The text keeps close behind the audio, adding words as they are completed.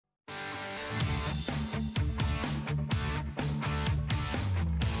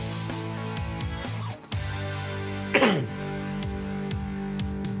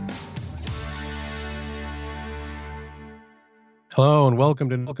Hello and welcome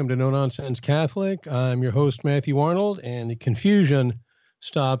to No Nonsense Catholic. I'm your host, Matthew Arnold, and the confusion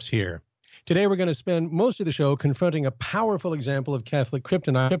stops here. Today we're going to spend most of the show confronting a powerful example of Catholic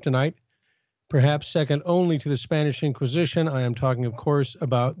kryptonite, perhaps second only to the Spanish Inquisition. I am talking, of course,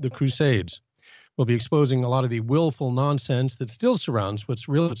 about the Crusades. We'll be exposing a lot of the willful nonsense that still surrounds what's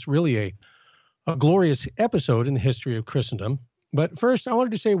really a glorious episode in the history of Christendom. But first, I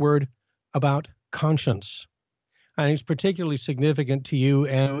wanted to say a word about conscience. I think it's particularly significant to you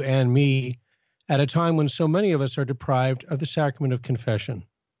and me at a time when so many of us are deprived of the sacrament of confession.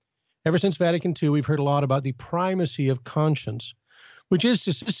 Ever since Vatican II, we've heard a lot about the primacy of conscience, which is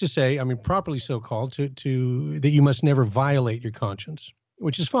to say, I mean, properly so called, to that you must never violate your conscience,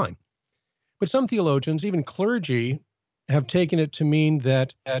 which is fine. But some theologians, even clergy, have taken it to mean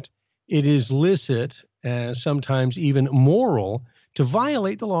that it is licit and sometimes even moral to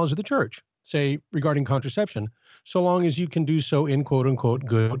violate the laws of the church, say regarding contraception, so long as you can do so in quote-unquote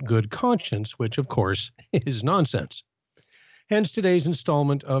good conscience, which, of course, is nonsense. Hence, today's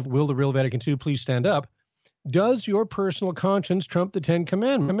installment of Will the Real Vatican II Please Stand Up? Does your personal conscience trump the Ten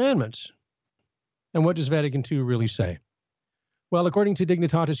Commandments? And what does Vatican II really say? Well, according to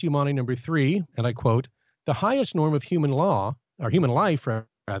Dignitatis Humanae number 3, and I quote, the highest norm of human law, or human life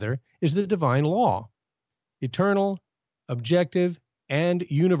rather, is the divine law, eternal, objective, and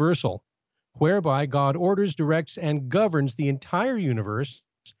universal, whereby God orders, directs, and governs the entire universe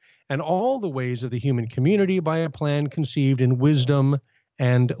and all the ways of the human community by a plan conceived in wisdom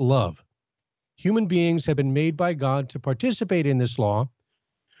and love. Human beings have been made by God to participate in this law,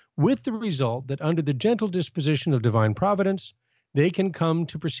 with the result that under the gentle disposition of divine providence, they can come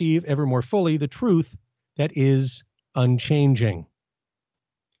to perceive ever more fully the truth that is unchanging.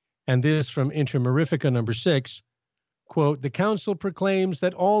 And this from Inter Mirifica number 6, quote, the Council proclaims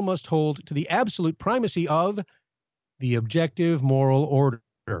that all must hold to the absolute primacy of the objective moral order.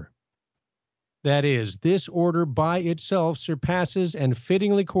 That is, this order by itself surpasses and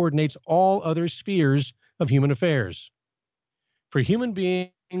fittingly coordinates all other spheres of human affairs. For human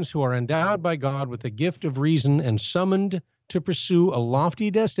beings who are endowed by God with the gift of reason and summoned to pursue a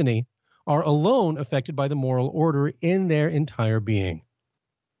lofty destiny are alone affected by the moral order in their entire being.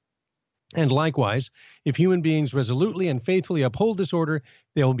 And likewise, if human beings resolutely and faithfully uphold this order,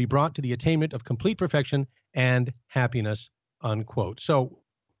 they will be brought to the attainment of complete perfection and happiness, unquote. So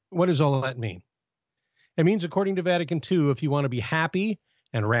what does all of that mean? It means, according to Vatican II, if you want to be happy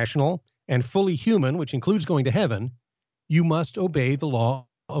and rational and fully human, which includes going to heaven, you must obey the law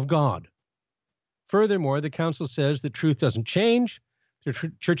of God. Furthermore, the Council says that truth doesn't change.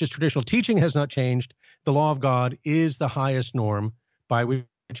 The Church's traditional teaching has not changed. The law of God is the highest norm by which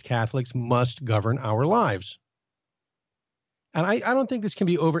Catholics must govern our lives. And I don't think this can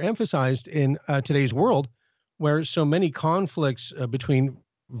be overemphasized in today's world, where so many conflicts between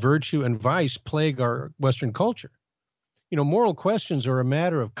virtue and vice plague our Western culture. You know, moral questions are a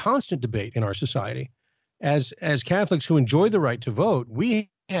matter of constant debate in our society. As Catholics who enjoy the right to vote, we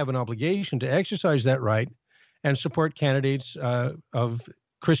have an obligation to exercise that right and support candidates of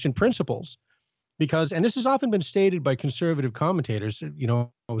Christian principles. Because, and this has often been stated by conservative commentators, you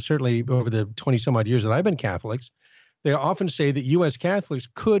know, certainly over the 20 some odd years that I've been Catholics, they often say that U.S. Catholics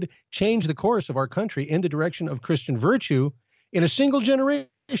could change the course of our country in the direction of Christian virtue in a single generation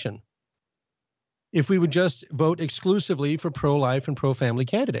if we would just vote exclusively for pro-life and pro-family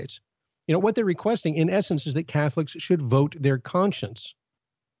candidates. You know, what they're requesting, in essence, is that Catholics should vote their conscience.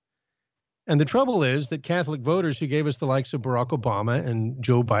 And the trouble is that Catholic voters who gave us the likes of Barack Obama and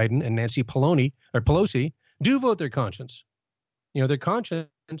Joe Biden and Nancy Pelosi do vote their conscience. You know, their conscience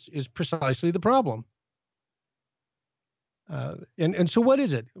is precisely the problem. And so what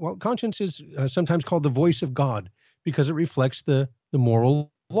is it? Well, conscience is sometimes called the voice of God because it reflects the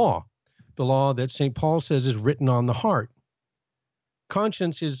moral law, the law that St. Paul says is written on the heart.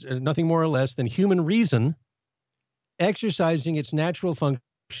 Conscience is nothing more or less than human reason exercising its natural function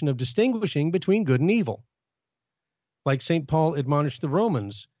of distinguishing between good and evil. Like St. Paul admonished the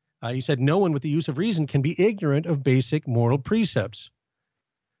Romans, he said, no one with the use of reason can be ignorant of basic moral precepts.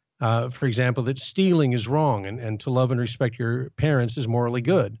 For example, that stealing is wrong and to love and respect your parents is morally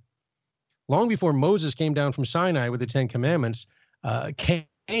good. Long before Moses came down from Sinai with the Ten Commandments, Cain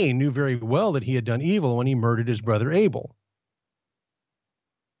knew very well that he had done evil when he murdered his brother Abel.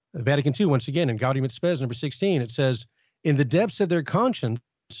 Vatican II, once again, in Gaudium et Spes, number 16, it says, in the depths of their conscience,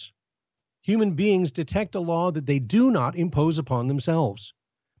 human beings detect a law that they do not impose upon themselves,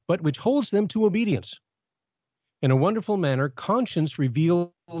 but which holds them to obedience. In a wonderful manner, conscience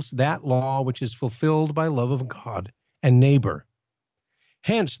reveals that law which is fulfilled by love of God and neighbor.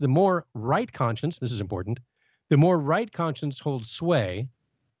 Hence, the more right conscience, this is important, the more right conscience holds sway,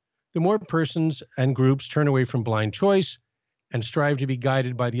 the more persons and groups turn away from blind choice and strive to be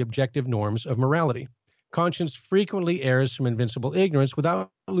guided by the objective norms of morality. Conscience frequently errs from invincible ignorance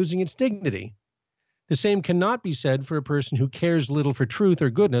without losing its dignity. The same cannot be said for a person who cares little for truth or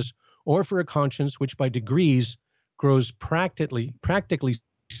goodness, or for a conscience which by degrees grows practically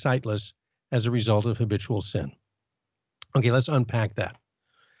sightless as a result of habitual sin. Okay, let's unpack that.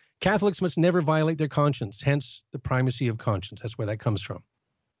 Catholics must never violate their conscience, hence the primacy of conscience. That's where that comes from.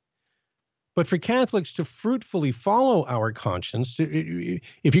 But for Catholics to fruitfully follow our conscience, if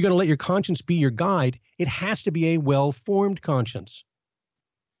you're going to let your conscience be your guide, it has to be a well-formed conscience.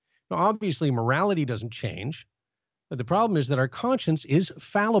 Now, obviously, morality doesn't change, but the problem is that our conscience is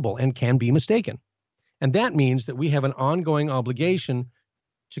fallible and can be mistaken. And that means that we have an ongoing obligation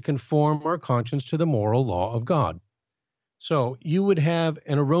to conform our conscience to the moral law of God. So you would have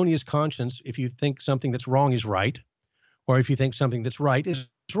an erroneous conscience if you think something that's wrong is right, or if you think something that's right is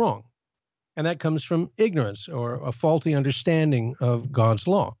wrong. And that comes from ignorance or a faulty understanding of God's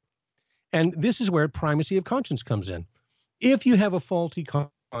law. And this is where primacy of conscience comes in. If you have a faulty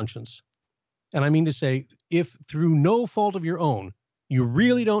conscience, and I mean to say, if through no fault of your own, you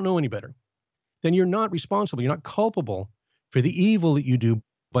really don't know any better, then you're not responsible, you're not culpable for the evil that you do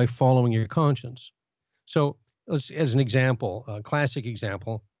by following your conscience. So as an example, a classic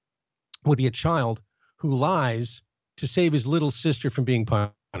example would be a child who lies to save his little sister from being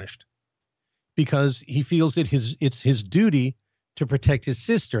punished, because he feels that it's his duty to protect his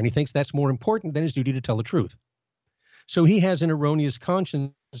sister, and he thinks that's more important than his duty to tell the truth. So he has an erroneous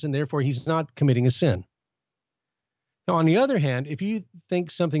conscience, and therefore he's not committing a sin. Now, on the other hand, if you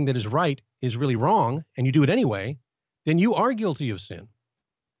think something that is right is really wrong, and you do it anyway, then you are guilty of sin.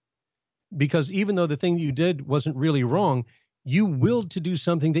 Because even though the thing that you did wasn't really wrong, you willed to do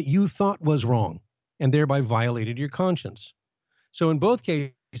something that you thought was wrong, and thereby violated your conscience. So in both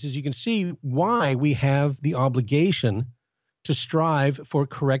cases, you can see why we have the obligation to strive for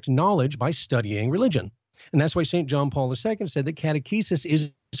correct knowledge by studying religion. And that's why St. John Paul II said that catechesis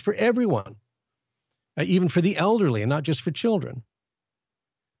is for everyone, even for the elderly and not just for children.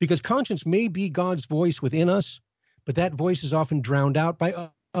 Because conscience may be God's voice within us, but that voice is often drowned out by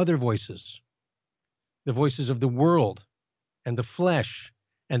other voices, the voices of the world and the flesh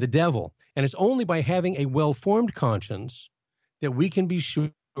and the devil. And it's only by having a well-formed conscience that we can be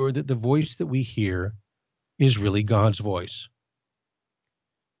sure that the voice that we hear is really God's voice.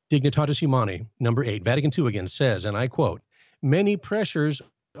 Dignitatis Humanae, number 8, Vatican II again says, and I quote, "Many pressures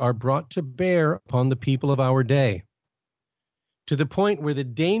are brought to bear upon the people of our day, to the point where the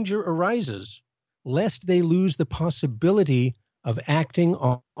danger arises lest they lose the possibility of acting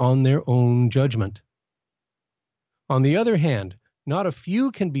on their own judgment. On the other hand, not a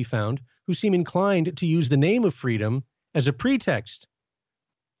few can be found who seem inclined to use the name of freedom as a pretext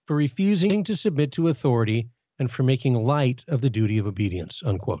for refusing to submit to authority and for making light of the duty of obedience,"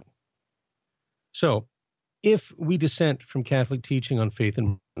 unquote. So, if we dissent from Catholic teaching on faith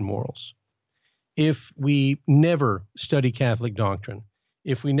and morals, if we never study Catholic doctrine,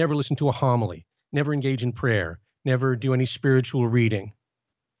 if we never listen to a homily, never engage in prayer, never do any spiritual reading,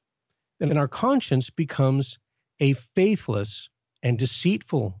 then our conscience becomes a faithless and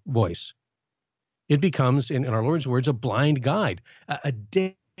deceitful voice. It becomes, in our Lord's words, a blind guide, a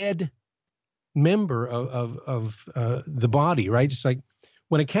dead member of the body, right? It's like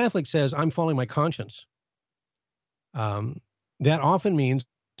when a Catholic says, "I'm following my conscience," that often means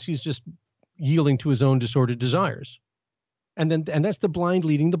he's just yielding to his own disordered desires. And that's the blind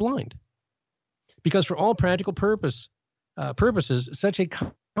leading the blind. Because for all practical purposes, such a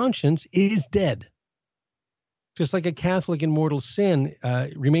conscience is dead. Just like a Catholic in mortal sin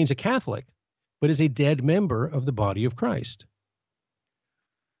remains a Catholic, but is a dead member of the body of Christ.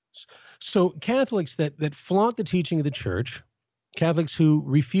 So Catholics that flaunt the teaching of the Church, Catholics who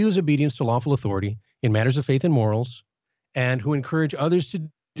refuse obedience to lawful authority in matters of faith and morals, and who encourage others to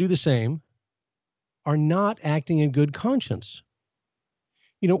do the same, are not acting in good conscience.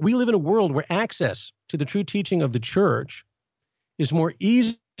 You know, we live in a world where access to the true teaching of the Church is more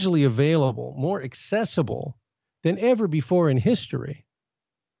easily available, more accessible than ever before in history.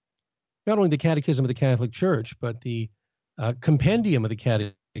 Not only the Catechism of the Catholic Church, but the Compendium of the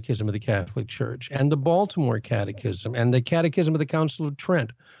Catechism of the Catholic Church, and the Baltimore Catechism, and the Catechism of the Council of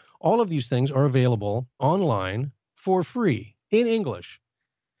Trent. All of these things are available online for free in English,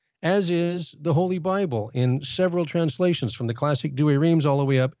 as is the Holy Bible in several translations, from the classic Douay Rheims all the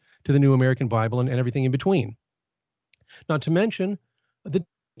way up to the New American Bible and everything in between. Not to mention the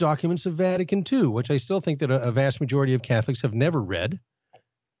documents of Vatican II, which I still think that a vast majority of Catholics have never read,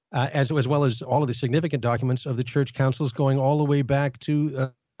 as well as all of the significant documents of the church councils going all the way back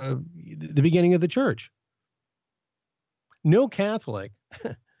to the beginning of the church. No Catholic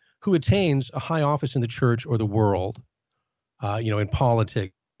who attains a high office in the church or the world, in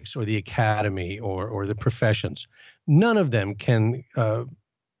politics or the academy or the professions, none of them can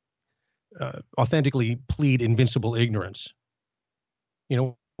authentically plead invincible ignorance.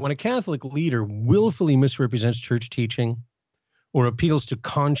 When a Catholic leader willfully misrepresents church teaching or appeals to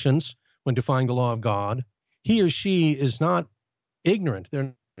conscience when defying the law of God, he or she is not ignorant.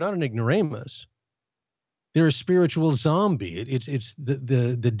 They're not an ignoramus. They're a spiritual zombie. It's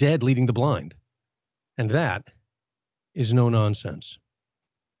the dead leading the blind. And that is no nonsense.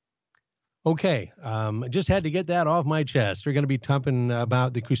 Okay, I just had to get that off my chest. We're going to be talking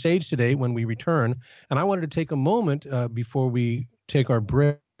about the Crusades today when we return. And I wanted to take a moment before we take our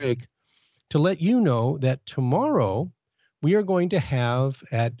break to let you know that tomorrow we are going to have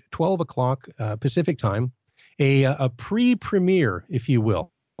at 12 o'clock Pacific time a pre-premiere, if you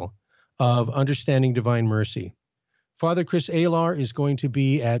will, of Understanding Divine Mercy. Father Chris Alar is going to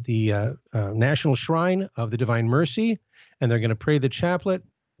be at the National Shrine of the Divine Mercy, and they're going to pray the chaplet.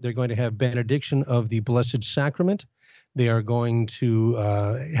 They're going to have benediction of the Blessed Sacrament. They are going to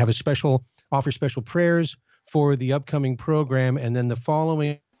offer special prayers for the upcoming program, and then the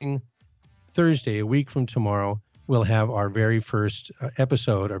following Thursday, a week from tomorrow, we'll have our very first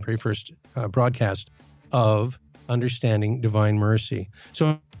episode, our very first broadcast of Understanding Divine Mercy.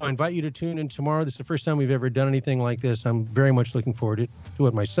 So I invite you to tune in tomorrow. This is the first time we've ever done anything like this. I'm very much looking forward to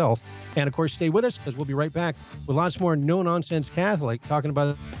it myself. And of course, stay with us because we'll be right back with lots more no-nonsense Catholic talking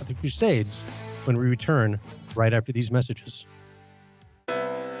about the Crusades when we return right after these messages.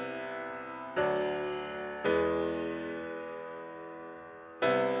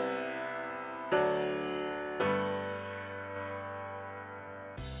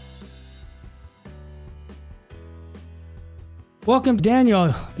 Welcome,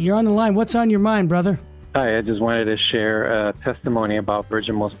 Daniel. You're on the line. What's on your mind, brother? Hi, I just wanted to share a testimony about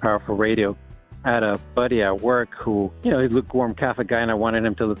Virgin Most Powerful Radio. I had a buddy at work who, he's a lukewarm Catholic guy, and I wanted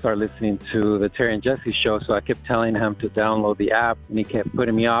him to start listening to the Terry and Jesse show, so I kept telling him to download the app, and he kept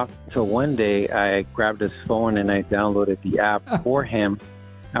putting me off. So one day, I grabbed his phone, and I downloaded the app for him.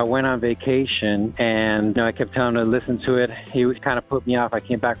 I went on vacation, and I kept telling him to listen to it. He was kind of put me off. I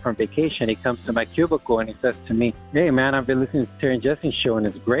came back from vacation. He comes to my cubicle, and he says to me, "Hey, man, I've been listening to Terry and Jesse's show, and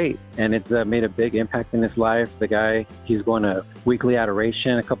it's great." And it's made a big impact in his life. The guy, he's going to weekly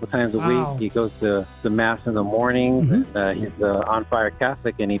adoration a couple times a week. He goes to the Mass in the mornings. Mm-hmm. And, he's an on-fire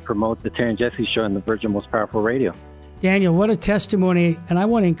Catholic, and he promotes the Terry and Jesse show on the Virgin Most Powerful Radio. Daniel, what a testimony. And I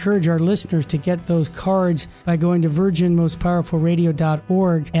want to encourage our listeners to get those cards by going to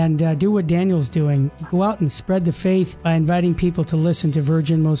virginmostpowerfulradio.org and do what Daniel's doing. Go out and spread the faith by inviting people to listen to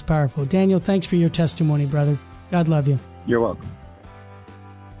Virgin Most Powerful. Daniel, thanks for your testimony, brother. God love you. You're welcome.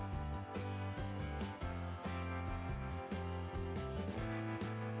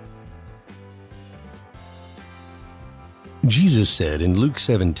 Jesus said in Luke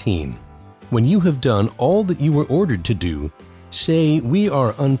 17, "When you have done all that you were ordered to do, say, 'We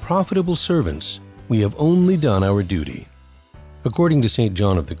are unprofitable servants. We have only done our duty.'" According to St.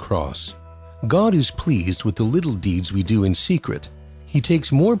 John of the Cross, God is pleased with the little deeds we do in secret. He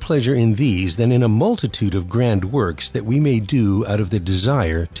takes more pleasure in these than in a multitude of grand works that we may do out of the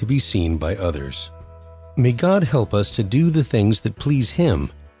desire to be seen by others. May God help us to do the things that please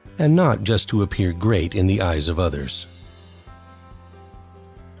Him, and not just to appear great in the eyes of others.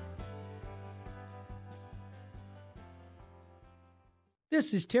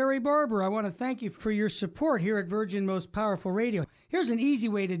 This is Terry Barber. I want to thank you for your support here at Virgin Most Powerful Radio. Here's an easy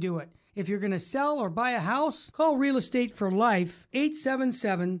way to do it. If you're going to sell or buy a house, call Real Estate for Life,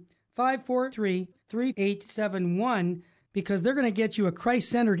 877-543-3871, because they're going to get you a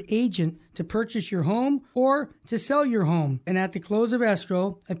Christ-centered agent to purchase your home or to sell your home. And at the close of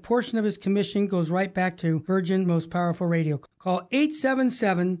escrow, a portion of his commission goes right back to Virgin Most Powerful Radio. Call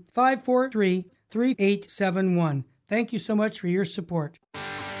 877-543-3871. Thank you so much for your support.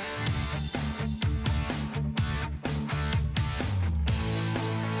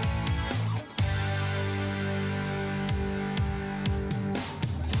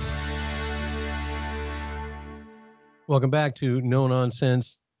 Welcome back to No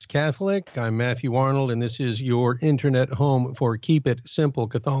Nonsense Catholic. I'm Matthew Arnold, and this is your internet home for Keep It Simple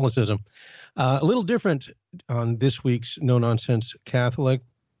Catholicism. A little different on this week's No Nonsense Catholic.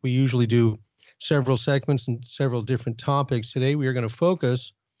 We usually do several segments and several different topics. Today we are going to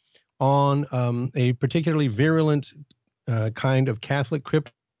focus on a particularly virulent kind of Catholic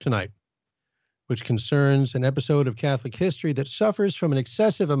tonight, which concerns an episode of Catholic history that suffers from an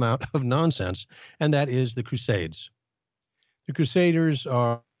excessive amount of nonsense, and that is the Crusades. The Crusaders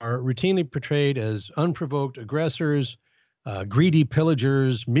are routinely portrayed as unprovoked aggressors, greedy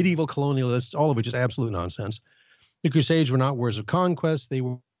pillagers, medieval colonialists, all of which is absolute nonsense. The Crusades were not wars of conquest. They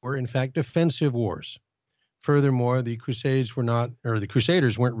were in fact, defensive wars. Furthermore, the Crusaders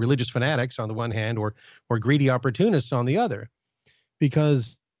weren't religious fanatics on the one hand or greedy opportunists on the other,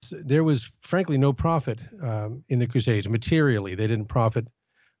 because there was, frankly, no profit in the Crusades materially. They didn't profit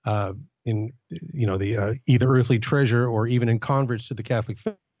in the either earthly treasure or even in converts to the Catholic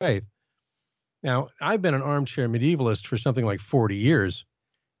faith. Now, I've been an armchair medievalist for something like 40 years.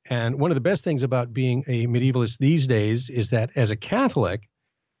 And one of the best things about being a medievalist these days is that as a Catholic,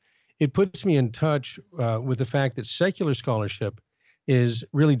 it puts me in touch with the fact that secular scholarship is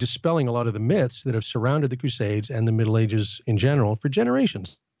really dispelling a lot of the myths that have surrounded the Crusades and the Middle Ages in general for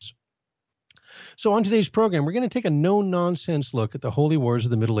generations. So on today's program, we're going to take a no-nonsense look at the holy wars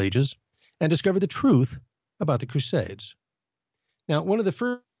of the Middle Ages and discover the truth about the Crusades. Now, one of the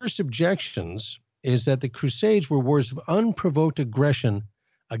first objections is that the Crusades were wars of unprovoked aggression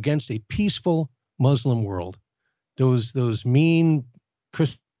against a peaceful Muslim world. Those mean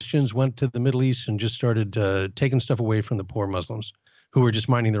Christians went to the Middle East and just started taking stuff away from the poor Muslims who were just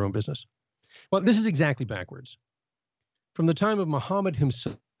minding their own business. Well, this is exactly backwards. From the time of Muhammad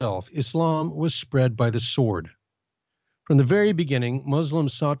himself, Islam was spread by the sword. From the very beginning,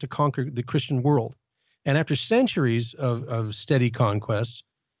 Muslims sought to conquer the Christian world. And after centuries of steady conquests,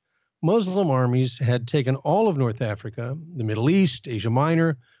 Muslim armies had taken all of North Africa, the Middle East, Asia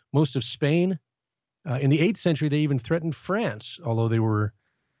Minor, most of Spain. In the 8th century, they even threatened France, although they were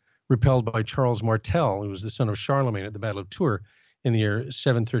repelled by Charles Martel, who was the son of Charlemagne at the Battle of Tours in the year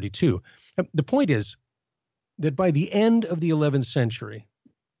 732. The point is that by the end of the 11th century,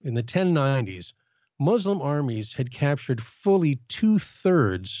 in the 1090s, Muslim armies had captured fully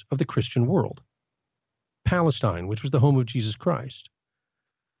 2/3 of the Christian world. Palestine, which was the home of Jesus Christ.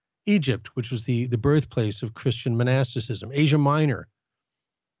 Egypt, which was the birthplace of Christian monasticism. Asia Minor,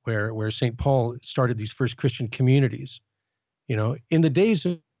 where St. Paul started these first Christian communities. You know, in the days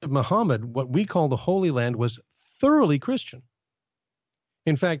of Muhammad, what we call the Holy Land was thoroughly Christian.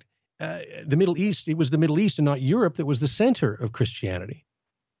 In fact, the Middle East, it was the Middle East and not Europe that was the center of Christianity.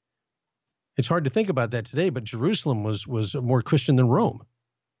 It's hard to think about that today, but Jerusalem was more Christian than Rome.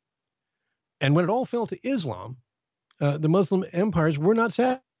 And when it all fell to Islam, the Muslim empires were not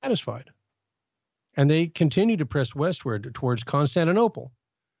satisfied. And they continued to press westward towards Constantinople,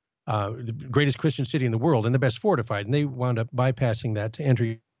 the greatest Christian city in the world and the best fortified. And they wound up bypassing that to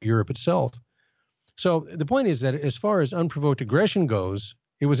enter Europe itself. So the point is that as far as unprovoked aggression goes,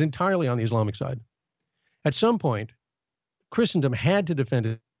 it was entirely on the Islamic side. At some point, Christendom had to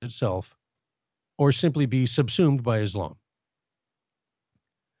defend itself or simply be subsumed by Islam.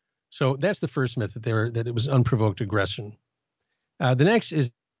 So that's the first myth, that it was unprovoked aggression. The next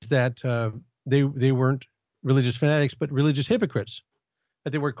is that they weren't religious fanatics, but religious hypocrites.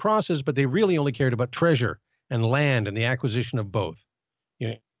 That they were crosses, but they really only cared about treasure and land and the acquisition of both.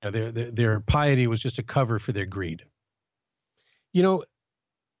 You know, their piety was just a cover for their greed. You know,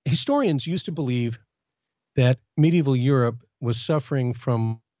 historians used to believe that medieval Europe was suffering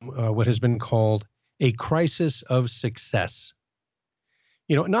from what has been called a crisis of success.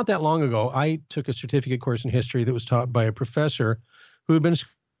 You know, not that long ago, I took a certificate course in history that was taught by a professor who had been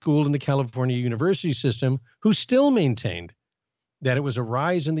schooled in the California university system, who still maintained that it was a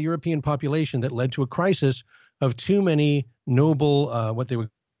rise in the European population that led to a crisis of too many noble, what they would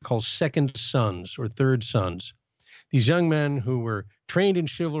call second sons or third sons. These young men who were trained in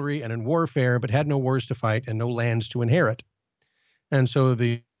chivalry and in warfare, but had no wars to fight and no lands to inherit. And so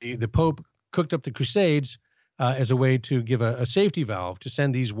the Pope cooked up the Crusades as a way to give a safety valve to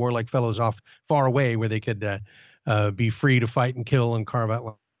send these warlike fellows off far away where they could be free to fight and kill and carve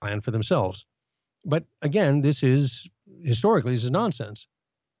out land for themselves. But again, this is nonsense.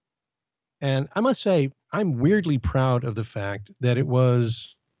 And I must say, I'm weirdly proud of the fact that it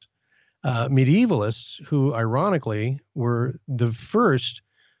was medievalists who, ironically, were the first,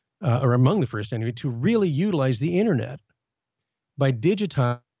 or among the first anyway, to really utilize the internet by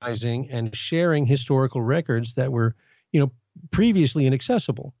digitizing and sharing historical records that were, previously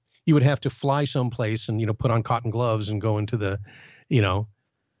inaccessible. You would have to fly someplace and, put on cotton gloves and go into the,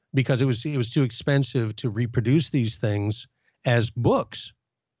 because it was too expensive to reproduce these things as books.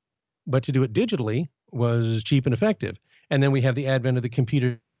 But to do it digitally was cheap and effective. And then we have the advent of the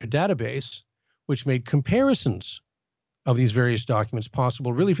computer database, which made comparisons of these various documents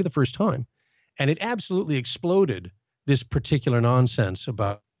possible really for the first time. And it absolutely exploded this particular nonsense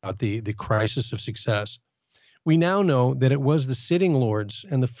about the crisis of success. We now know that it was the sitting lords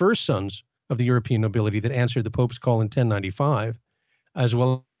and the first sons of the European nobility that answered the Pope's call in 1095, as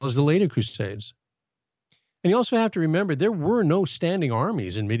well as the later Crusades. And you also have to remember there were no standing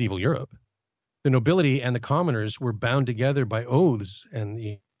armies in medieval Europe. The nobility and the commoners were bound together by oaths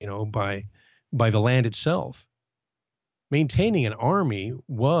and by the land itself. Maintaining an army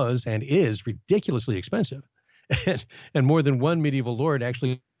was and is ridiculously expensive. And more than one medieval lord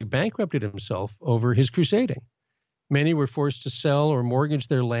actually bankrupted himself over his crusading. Many were forced to sell or mortgage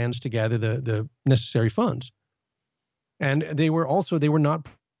their lands to gather the necessary funds. And they were not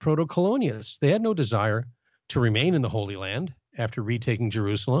proto-colonialists. They had no desire to remain in the Holy Land after retaking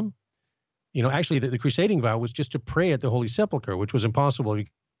Jerusalem. Actually, the crusading vow was just to pray at the Holy Sepulchre, which was impossible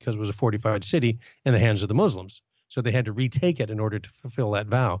because it was a fortified city in the hands of the Muslims. So they had to retake it in order to fulfill that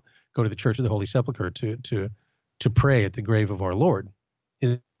vow, go to the Church of the Holy Sepulchre to pray at the grave of our Lord,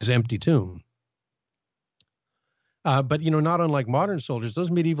 his empty tomb. But not unlike modern soldiers,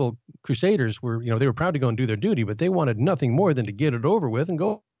 those medieval crusaders were, they were proud to go and do their duty, but they wanted nothing more than to get it over with and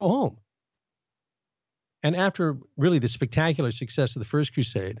go home. And after really the spectacular success of the First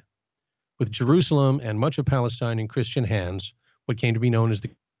Crusade, with Jerusalem and much of Palestine in Christian hands, what came to be known as the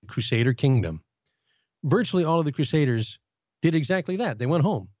Crusader Kingdom, virtually all of the Crusaders did exactly that. They went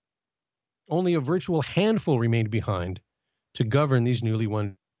home. Only a virtual handful remained behind to govern these newly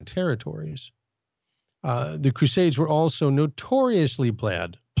won territories. The Crusades were also notoriously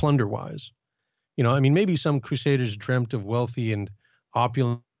bad, plunder-wise. Maybe some Crusaders dreamt of wealthy and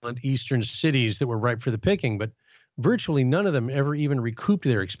opulent eastern cities that were ripe for the picking, but virtually none of them ever even recouped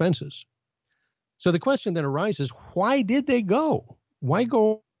their expenses. So the question then arises, why did they go? Why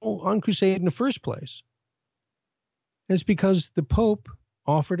go on crusade in the first place? And it's because the Pope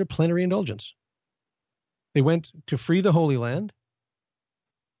offered a plenary indulgence. They went to free the Holy Land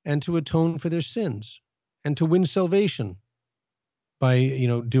and to atone for their sins and to win salvation by,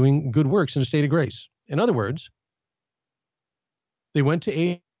 doing good works in a state of grace. In other words, they went to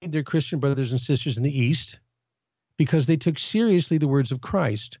aid their Christian brothers and sisters in the East because they took seriously the words of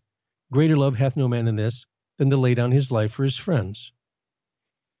Christ, "Greater love hath no man than this, than to lay down his life for his friends."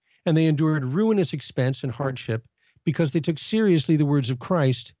 And they endured ruinous expense and hardship because they took seriously the words of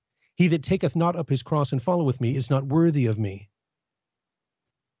Christ, "He that taketh not up his cross and followeth me is not worthy of me."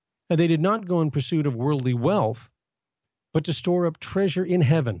 And they did not go in pursuit of worldly wealth, but to store up treasure in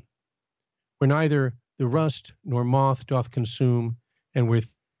heaven, where neither the rust nor moth doth consume, and where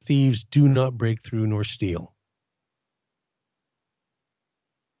thieves do not break through nor steal.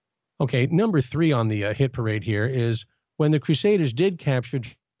 Okay, number 3 on the hit parade here is when the Crusaders did capture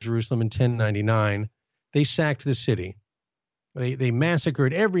Jerusalem in 1099, they sacked the city. They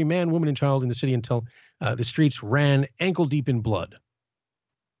massacred every man, woman, and child in the city until the streets ran ankle deep in blood.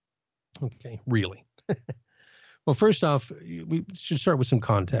 Okay, really? Well, first off, we should start with some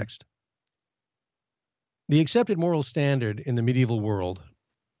context. The accepted moral standard in the medieval world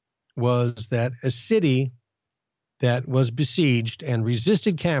was that a city that was besieged and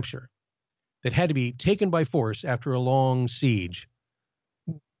resisted capture, that had to be taken by force after a long siege,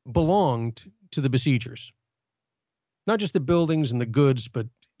 belonged to the besiegers. Not just the buildings and the goods, but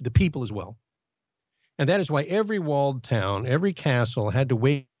the people as well. And that is why every walled town, every castle had to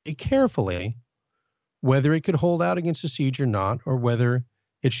weigh carefully whether it could hold out against a siege or not, or whether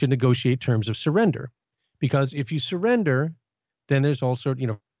it should negotiate terms of surrender. Because if you surrender, then there's also,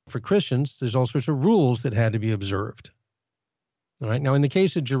 for Christians, there's all sorts of rules that had to be observed. All right. Now, in the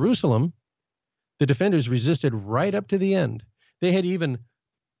case of Jerusalem, the defenders resisted right up to the end. They had even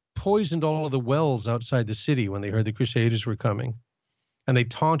poisoned all of the wells outside the city when they heard the Crusaders were coming. And they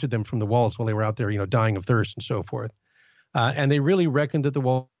taunted them from the walls while they were out there, dying of thirst and so forth. And they really reckoned that the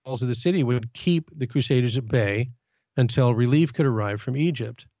walls of the city would keep the Crusaders at bay until relief could arrive from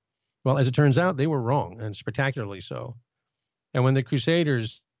Egypt. Well, as it turns out, they were wrong, and spectacularly so. And when the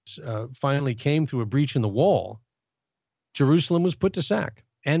Crusaders finally came through a breach in the wall, Jerusalem was put to sack,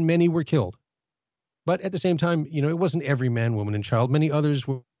 and many were killed. But at the same time, it wasn't every man, woman, and child. Many others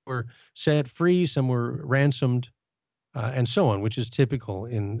were set free, some were ransomed, and so on, which is typical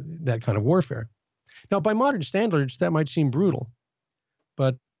in that kind of warfare. Now, by modern standards, that might seem brutal.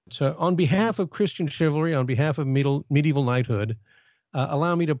 But on behalf of Christian chivalry, on behalf of medieval knighthood,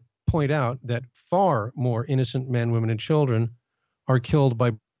 allow me to point out that far more innocent men, women, and children are killed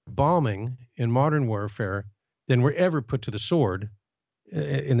by bombing in modern warfare than were ever put to the sword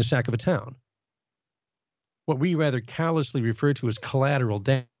in the sack of a town. What we rather callously refer to as collateral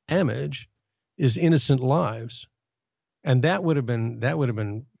damage is innocent lives. And that would have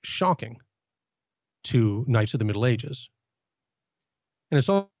been shocking to knights of the Middle Ages. And it's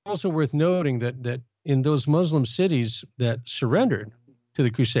also worth noting that in those Muslim cities that surrendered to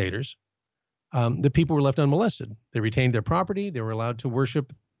the Crusaders, the people were left unmolested. They retained their property. They were allowed to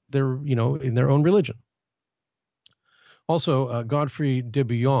worship in their own religion. Also, Godfrey de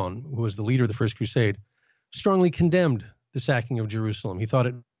Bouillon, who was the leader of the First Crusade, strongly condemned the sacking of Jerusalem. He thought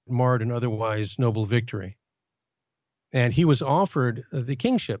it marred an otherwise noble victory. And he was offered the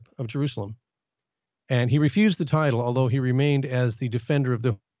kingship of Jerusalem. And he refused the title, although he remained as the defender of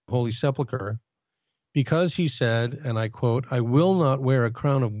the Holy Sepulchre, because he said, and I quote, "I will not wear a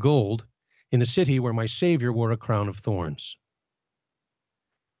crown of gold in the city where my Savior wore a crown of thorns."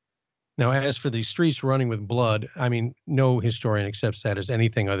 Now, as for the streets running with blood, I mean, no historian accepts that as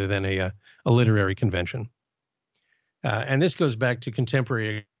anything other than a literary convention. And this goes back to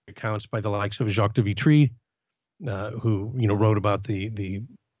contemporary accounts by the likes of Jacques de Vitry, who wrote about the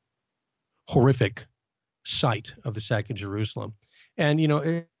horrific sight of the sack of Jerusalem. And he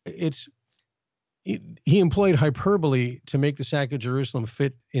employed hyperbole to make the sack of Jerusalem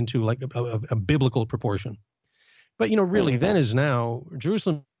fit into like a biblical proportion. But really, then as now,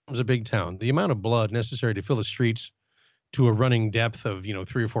 Jerusalem is a big town. The amount of blood necessary to fill the streets to a running depth of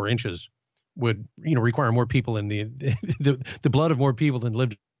 3 or 4 inches would require more people in the blood of more people than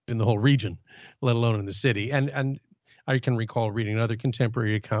lived in the whole region, let alone in the city. And I can recall reading another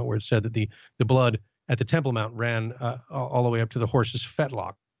contemporary account where it said that the blood at the Temple Mount ran all the way up to the horse's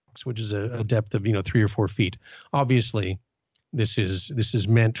fetlocks, which is a depth of 3 or 4 feet. Obviously, this is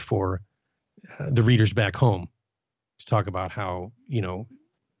meant for the readers back home to talk about how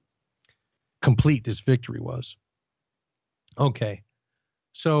complete this victory was. Okay,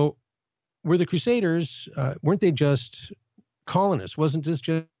 so were the Crusaders, weren't they just colonists? Wasn't this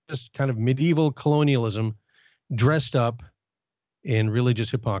just kind of medieval colonialism dressed up in religious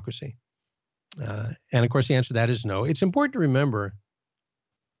hypocrisy? And of course, the answer to that is no. It's important to remember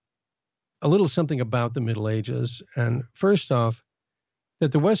a little something about the Middle Ages. And first off,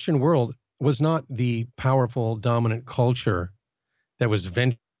 that the Western world was not the powerful, dominant culture that was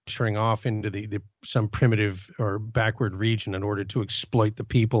venturing off into some primitive or backward region in order to exploit the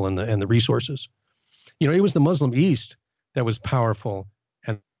people and the resources. It was the Muslim East that was powerful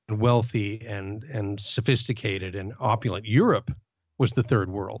and wealthy and sophisticated and opulent. Europe was the third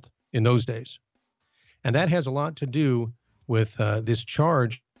world in those days. And that has a lot to do with this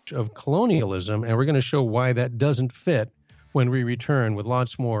charge of colonialism, and we're going to show why that doesn't fit when we return with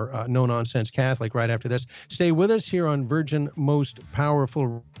lots more No Nonsense Catholic right after this. Stay with us here on Virgin Most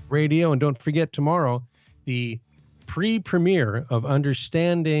Powerful Radio, and don't forget tomorrow the pre-premiere of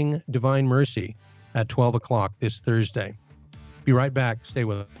Understanding Divine Mercy at 12 o'clock this Thursday. Be right back. Stay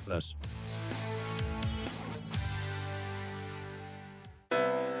with us.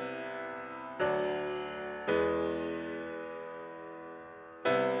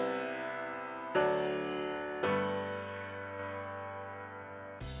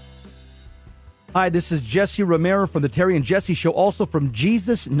 Hi, this is Jesse Romero from the Terry and Jesse Show, also from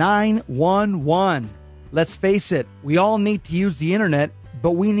Jesus 911. Let's face it, we all need to use the internet,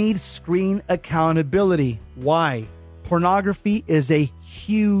 but we need screen accountability. Why? Pornography is a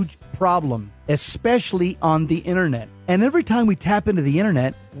huge problem, especially on the internet. And every time we tap into the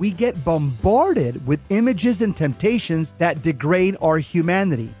internet, we get bombarded with images and temptations that degrade our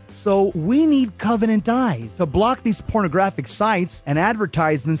humanity. So we need Covenant Eyes to block these pornographic sites and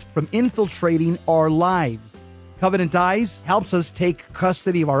advertisements from infiltrating our lives. Covenant Eyes helps us take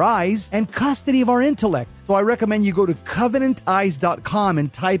custody of our eyes and custody of our intellect. So I recommend you go to CovenantEyes.com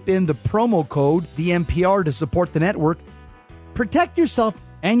and type in the promo code VMPR to support the network. Protect yourself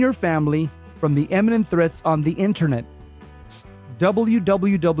and your family from the imminent threats on the internet. It's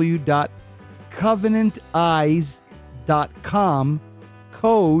www.covenanteyes.com,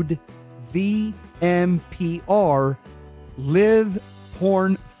 code VMPR, live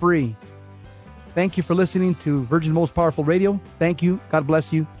porn free. Thank you for listening to Virgin Most Powerful Radio. Thank you. God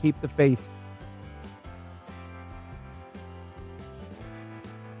bless you. Keep the faith.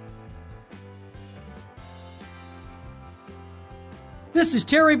 This is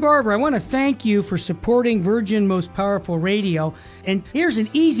Terry Barber. I want to thank you for supporting Virgin Most Powerful Radio. And here's an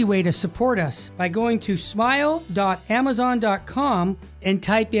easy way to support us by going to smile.amazon.com and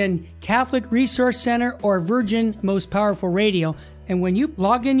type in Catholic Resource Center or Virgin Most Powerful Radio. And when you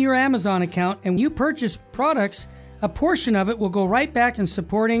log in your Amazon account and you purchase products, a portion of it will go right back in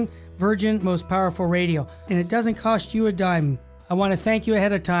supporting Virgin Most Powerful Radio. And it doesn't cost you a dime. I want to thank you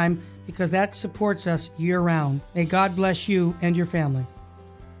ahead of time because that supports us year-round. May God bless you and your family.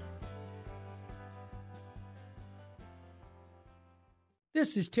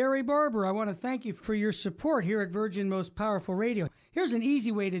 This is Terry Barber. I want to thank you for your support here at Virgin Most Powerful Radio. Here's an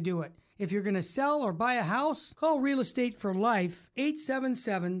easy way to do it. If you're going to sell or buy a house, call Real Estate for Life,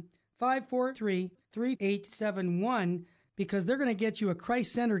 877-543-3871, because they're going to get you a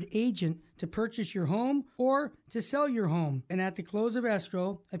Christ-centered agent to purchase your home or to sell your home. And at the close of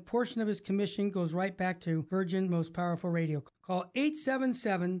escrow, a portion of his commission goes right back to Virgin Most Powerful Radio. Call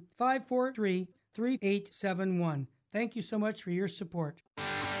 877-543-3871. Thank you so much for your support.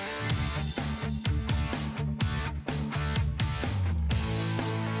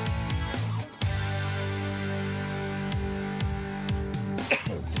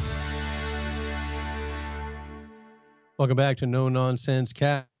 Welcome back to No Nonsense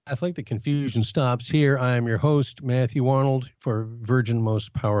Catholic. The confusion stops here. I am your host, Matthew Arnold, for Virgin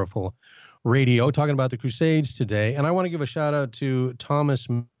Most Powerful Radio, talking about the Crusades today. And I want to give a shout out to Thomas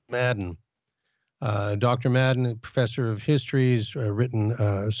Madden. Dr. Madden, a professor of history, has written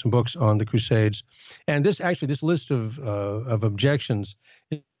some books on the Crusades. And this list of objections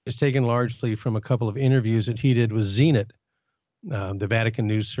is taken largely from a couple of interviews that he did with Zenit, the Vatican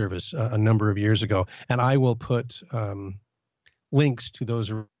News Service, a number of years ago. And I will put links to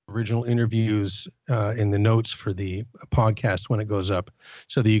those original interviews in the notes for the podcast when it goes up,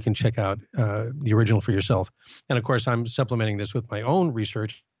 so that you can check out the original for yourself. And of course, I'm supplementing this with my own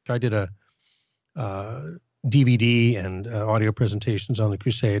research. I did a DVD and audio presentations on the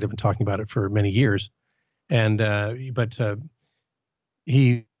Crusade. I've been talking about it for many years. And but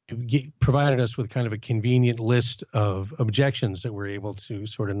he provided us with kind of a convenient list of objections that we're able to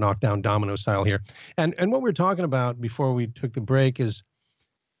sort of knock down domino style here. And what we're talking about before we took the break is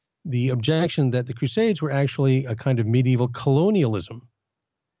the objection that the Crusades were actually a kind of medieval colonialism.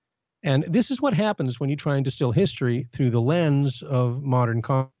 And this is what happens when you try and distill history through the lens of modern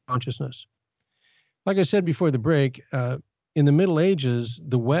consciousness. Like I said before the break, in the Middle Ages,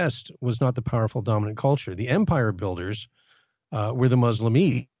 the West was not the powerful dominant culture. The empire builders were the Muslim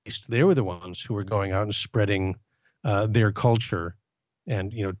East. They were the ones who were going out and spreading their culture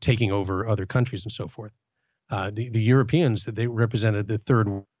and, taking over other countries and so forth. The Europeans, they represented the third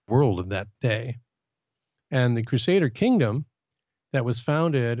world of that day. And the Crusader kingdom that was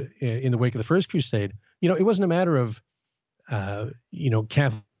founded in the wake of the First Crusade, it wasn't a matter of,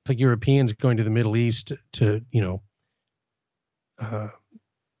 Catholic Europeans going to the Middle East to,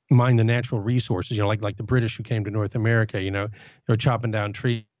 mine the natural resources, like the British who came to North America, they're chopping down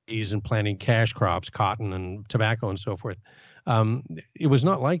trees and planting cash crops, cotton and tobacco and so forth. It was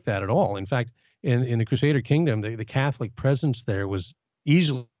not like that at all. In fact, in the Crusader kingdom, the Catholic presence there was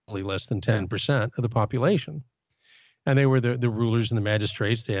easily less than 10% of the population. And they were the rulers and the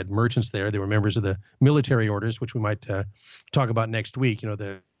magistrates. They had merchants there. They were members of the military orders, which we might talk about next week,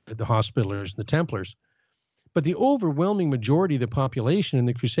 the Hospitallers and the Templars. But the overwhelming majority of the population in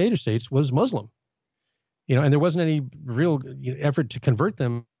the Crusader states was Muslim, and there wasn't any real effort to convert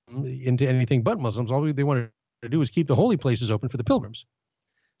them into anything but Muslims. All they wanted to do was keep the holy places open for the pilgrims.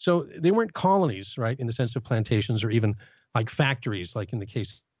 So they weren't colonies, right, in the sense of plantations or even like factories, like in the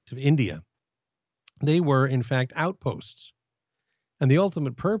case of India. They were, in fact, outposts. And the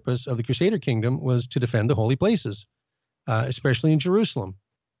ultimate purpose of the Crusader kingdom was to defend the holy places, especially in Jerusalem,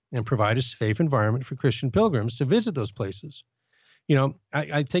 and provide a safe environment for Christian pilgrims to visit those places.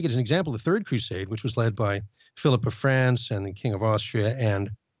 I take it as an example, the Third Crusade, which was led by Philip of France and the King of Austria,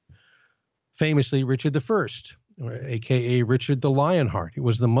 and famously Richard I, or a.k.a. Richard the Lionheart. It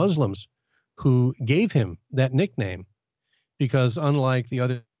was the Muslims who gave him that nickname because, unlike the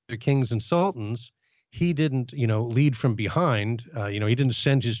other kings and sultans, he didn't, lead from behind. He didn't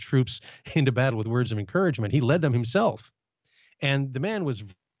send his troops into battle with words of encouragement. He led them himself. And the man was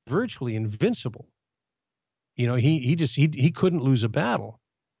virtually invincible. He couldn't lose a battle.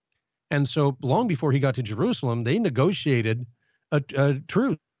 And so long before he got to Jerusalem, they negotiated a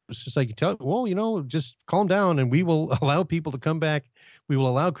truce. It's like, just calm down and we will allow people to come back. We will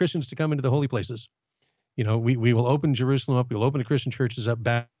allow Christians to come into the holy places. We will open Jerusalem up. We will open the Christian churches up,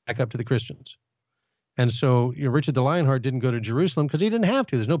 back up to the Christians. And so Richard the Lionheart didn't go to Jerusalem because he didn't have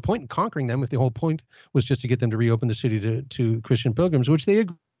to. There's no point in conquering them if the whole point was just to get them to reopen the city to Christian pilgrims, which they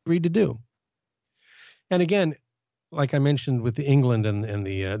agreed to do. And again, like I mentioned with the England and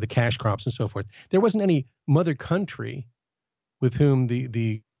the cash crops and so forth, there wasn't any mother country with whom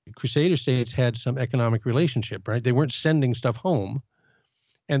the Crusader states had some economic relationship, right? They weren't sending stuff home.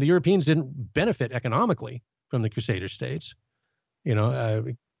 And the Europeans didn't benefit economically from the Crusader states.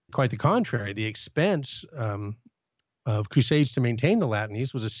 Quite the contrary. The expense of crusades to maintain the Latin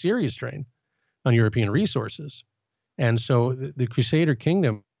East was a serious drain on European resources. And so the Crusader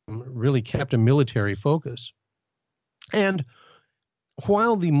kingdom really kept a military focus. And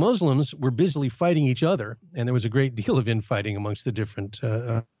while the Muslims were busily fighting each other, and there was a great deal of infighting amongst the different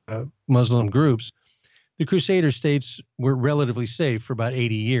Muslim groups, the Crusader states were relatively safe for about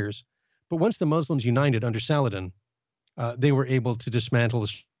 80 years. But once the Muslims united under Saladin, they were able to dismantle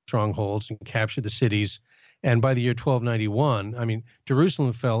the strongholds and capture the cities. And by the year 1291, I mean,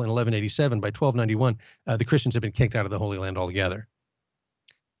 Jerusalem fell in 1187. By 1291, the Christians had been kicked out of the Holy Land altogether.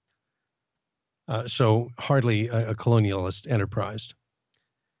 So hardly a colonialist enterprise.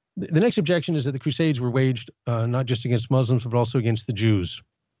 The next objection is that the Crusades were waged not just against Muslims, but also against the Jews.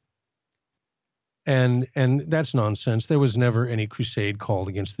 And that's nonsense. There was never any crusade called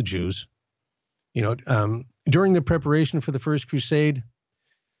against the Jews. During the preparation for the First Crusade,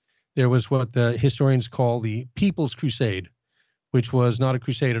 there was what the historians call the People's Crusade, which was not a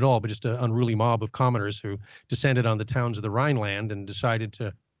crusade at all, but just an unruly mob of commoners who descended on the towns of the Rhineland and decided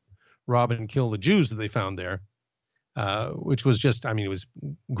to rob and kill the Jews that they found there, which was just, it was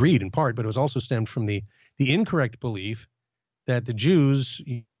greed in part, but it was also stemmed from the incorrect belief that the Jews,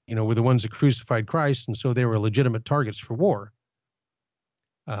 were the ones that crucified Christ, and so they were legitimate targets for war.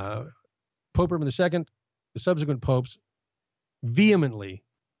 Pope Urban II, the subsequent popes, vehemently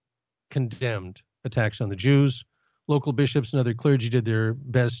condemned attacks on the Jews. Local bishops and other clergy did their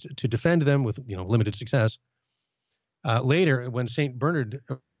best to defend them with, limited success. Later, when St. Bernard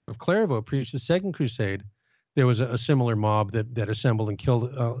of Clairvaux preached the Second Crusade, there was a similar mob that assembled and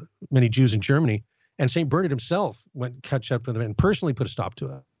killed many Jews in Germany. And St. Bernard himself went catch up with them and personally put a stop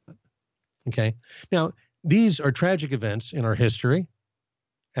to it. Okay. Now, these are tragic events in our history,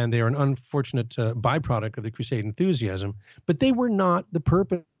 and they are an unfortunate byproduct of the Crusade enthusiasm, but they were not the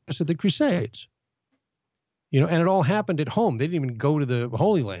purpose of the Crusades. And it all happened at home. They didn't even go to the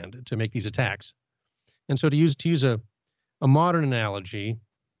Holy Land to make these attacks. And so to use a modern analogy,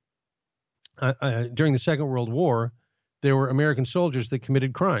 during the Second World War, there were American soldiers that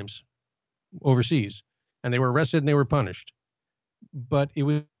committed crimes overseas, and they were arrested and they were punished. But it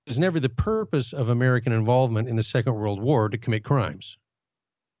was never the purpose of American involvement in the Second World War to commit crimes.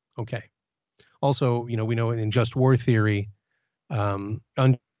 Okay. Also, we know in just war theory,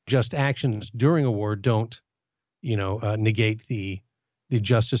 unjust actions during a war don't, negate the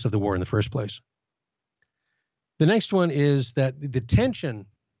justice of the war in the first place. The next one is that the tension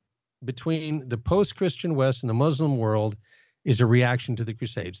between the post-Christian West and the Muslim world is a reaction to the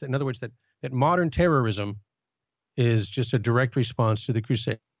Crusades. In other words, that modern terrorism is just a direct response to the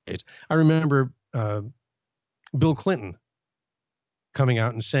Crusades. I remember Bill Clinton coming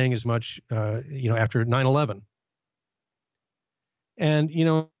out and saying as much, after 9/11.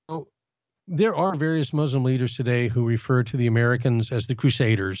 And, there are various Muslim leaders today who refer to the Americans as the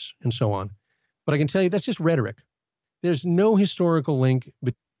Crusaders and so on. But I can tell you that's just rhetoric. There's no historical link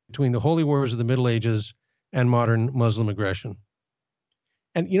between the holy wars of the Middle Ages and modern Muslim aggression.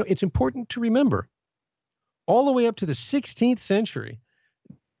 And, it's important to remember, all the way up to the 16th century,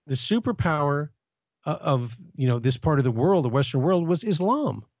 the superpower of this part of the world, the Western world, was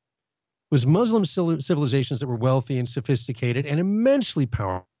Islam. It was Muslim civilizations that were wealthy and sophisticated and immensely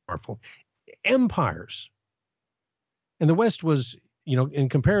powerful empires. And the West was, in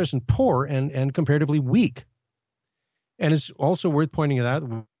comparison, poor and comparatively weak. And it's also worth pointing out,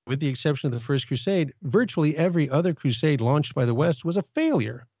 with the exception of the First Crusade, virtually every other crusade launched by the West was a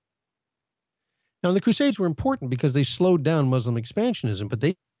failure. Now, the Crusades were important because they slowed down Muslim expansionism, but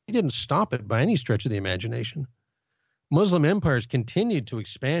they didn't stop it by any stretch of the imagination. Muslim empires continued to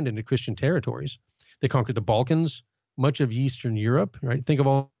expand into Christian territories. They conquered the Balkans, much of Eastern Europe, right? Think of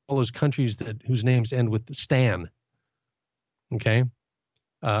all those countries whose names end with Stan. Okay.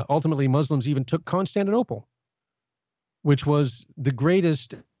 Ultimately, Muslims even took Constantinople, which was the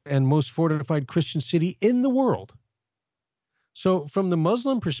greatest and most fortified Christian city in the world. So from the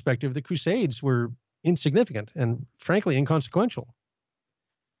Muslim perspective, the Crusades were insignificant and frankly inconsequential.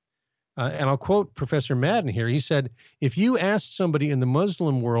 And I'll quote Professor Madden here. He said, if you asked somebody in the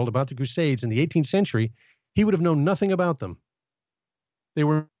Muslim world about the Crusades in the 18th century, he would have known nothing about them. They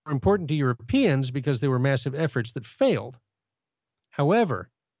were important to Europeans because they were massive efforts that failed. However,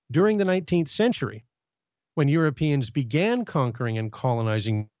 during the 19th century, when Europeans began conquering and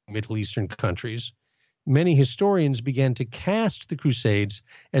colonizing Middle Eastern countries, many historians began to cast the Crusades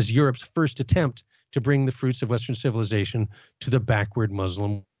as Europe's first attempt to bring the fruits of Western civilization to the backward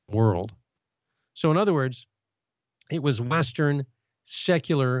Muslim world. So in other words, it was Western,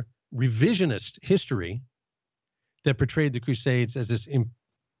 secular, revisionist history that portrayed the Crusades as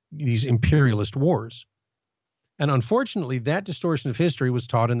these imperialist wars. And unfortunately, that distortion of history was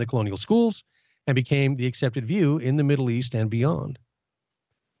taught in the colonial schools and became the accepted view in the Middle East and beyond.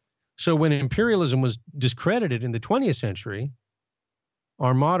 So when imperialism was discredited in the 20th century,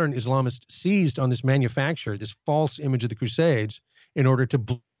 our modern Islamists seized on this manufacture, this false image of the Crusades, in order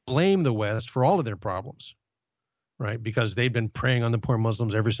to blame the West for all of their problems, right? Because they've been preying on the poor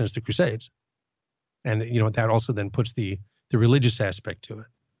Muslims ever since the Crusades. And, that also then puts the religious aspect to it.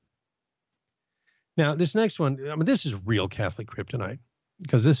 Now, this next one, this is real Catholic kryptonite,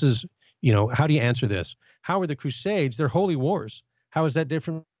 because this is, how do you answer this? How are the Crusades, they're holy wars? How is that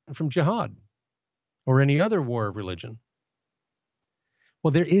different from jihad or any other war of religion?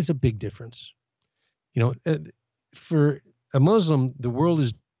 Well, there is a big difference. For a Muslim, the world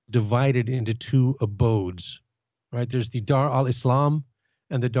is divided into two abodes, right? There's the Dar al-Islam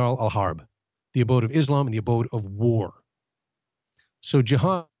and the Dar al-Harb, the abode of Islam and the abode of war. So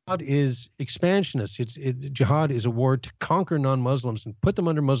jihad is expansionist. Jihad is a war to conquer non-Muslims and put them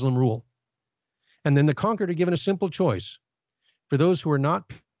under Muslim rule. And then the conquered are given a simple choice. For those who are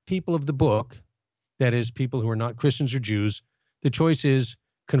not people of the book, that is, people who are not Christians or Jews, the choice is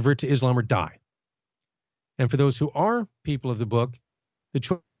convert to Islam or die. And for those who are people of the book, the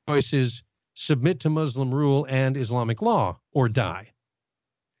choice is submit to Muslim rule and Islamic law or die.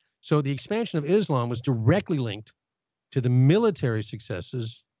 So the expansion of Islam was directly linked to the military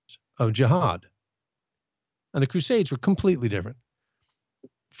successes of jihad. And the Crusades were completely different.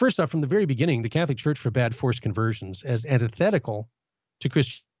 First off, from the very beginning, the Catholic Church forbade forced conversions as antithetical to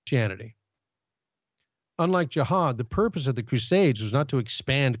Christianity. Unlike jihad, the purpose of the Crusades was not to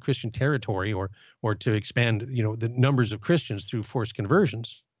expand Christian territory or to expand, the numbers of Christians through forced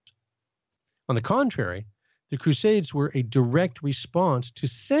conversions. On the contrary, the Crusades were a direct response to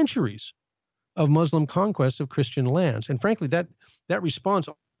centuries of Muslim conquest of Christian lands. And frankly, that response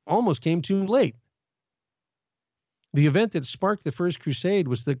almost came too late. The event that sparked the First Crusade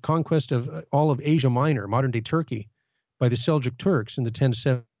was the conquest of all of Asia Minor, modern-day Turkey, by the Seljuk Turks in the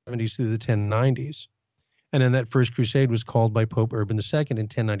 1070s through the 1090s. And then that First Crusade was called by Pope Urban II in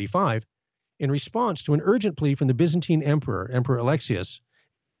 1095 in response to an urgent plea from the Byzantine Emperor, Emperor Alexius,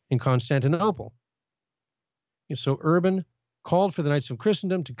 in Constantinople. So Urban called for the Knights of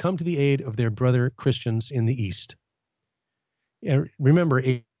Christendom to come to the aid of their brother Christians in the East. And remember,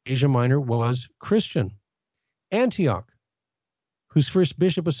 Asia Minor was Christian. Antioch, whose first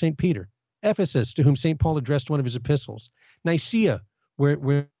bishop was St. Peter. Ephesus, to whom St. Paul addressed one of his epistles. Nicaea,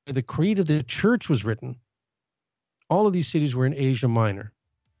 where the creed of the church was written. All of these cities were in Asia Minor.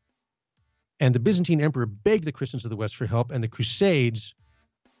 And the Byzantine emperor begged the Christians of the West for help, and the Crusades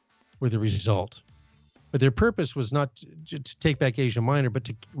were the result. But their purpose was not to take back Asia Minor, but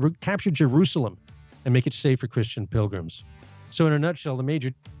to capture Jerusalem and make it safe for Christian pilgrims. So in a nutshell, the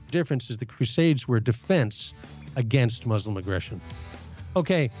major difference is the Crusades were a defense against Muslim aggression.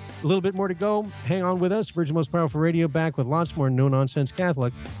 Okay, a little bit more to go. Hang on with us. Virgin Most Powerful Radio back with lots more No Nonsense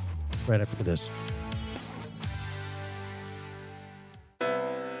Catholic right after this.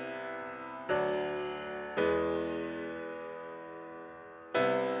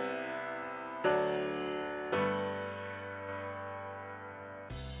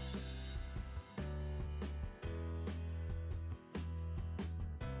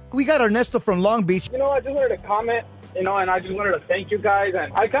 We got Ernesto from Long Beach. I just wanted to comment, and I just wanted to thank you guys.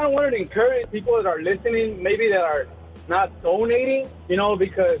 And I kind of wanted to encourage people that are listening, maybe that are not donating,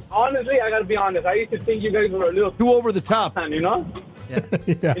 because honestly, I got to be honest. I used to think you guys were a little too over the top.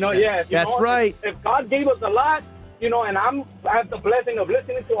 Yeah. That's right. If God gave us a lot, and I have the blessing of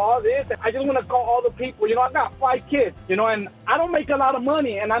listening to all this. I just want to call all the people. I got 5 kids, and I don't make a lot of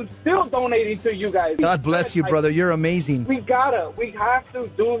money, and I'm still donating to you guys. God bless you, brother. You're amazing. We have to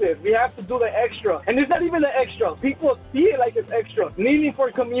do this. We have to do the extra. And it's not even the extra. People see it like it's extra. Kneeling for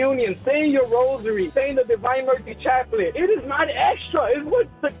communion, saying your rosary, saying the Divine Mercy Chaplet. It is not extra. It's what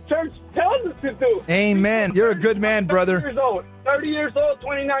the church tells us to do. Amen. You're a good man, brother. 30 years old,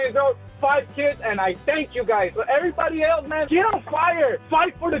 29 years old, 5 kids, and I thank you guys. So everybody else, man, get on fire.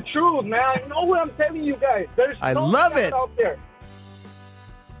 Fight for the truth, man. I know what I'm telling you guys. There's I love it out there.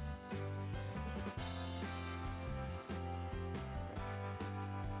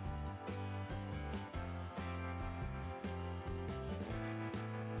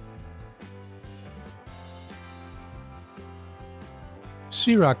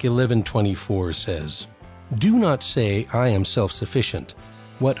 Sirach 11:24 says, "Do not say, I am self-sufficient.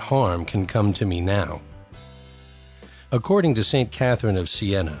 What harm can come to me now?" According to St. Catherine of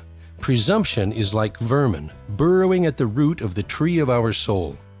Siena, presumption is like vermin burrowing at the root of the tree of our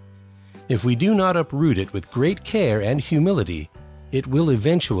soul. If we do not uproot it with great care and humility, it will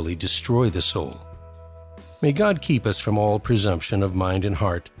eventually destroy the soul. May God keep us from all presumption of mind and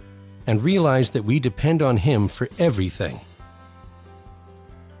heart, and realize that we depend on Him for everything.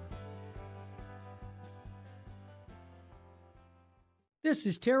 This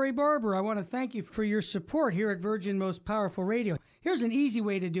is Terry Barber. I want to thank you for your support here at Virgin Most Powerful Radio. Here's an easy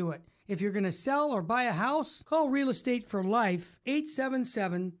way to do it. If you're going to sell or buy a house, call Real Estate for Life,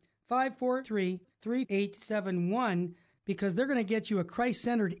 877-543-3871, because they're going to get you a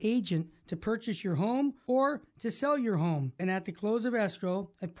Christ-centered agent to purchase your home or to sell your home. And at the close of escrow,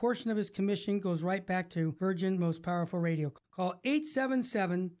 a portion of his commission goes right back to Virgin Most Powerful Radio. Call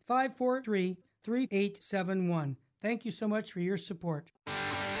 877-543-3871. Thank you so much for your support.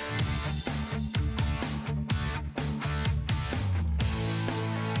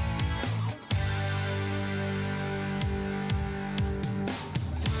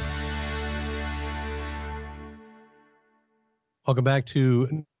 Welcome back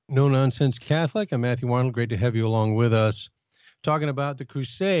to No Nonsense Catholic. I'm Matthew Arnold. Great to have you along with us, talking about the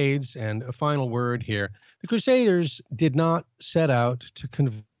Crusades. And a final word here. The Crusaders did not set out to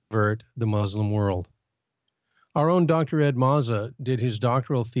convert the Muslim world. Our own Dr. Ed Mazza did his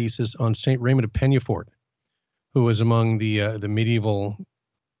doctoral thesis on St. Raymond of Peñafort, who was among the medieval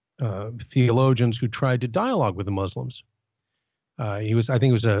theologians who tried to dialogue with the Muslims. I think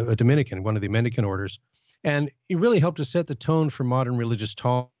he was a Dominican, one of the Mendicant orders. And he really helped to set the tone for modern religious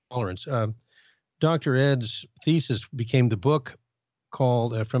tolerance. Dr. Ed's thesis became the book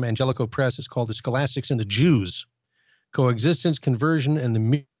called, from Angelico Press, it's called The Scholastics and the Jews, Coexistence, Conversion, and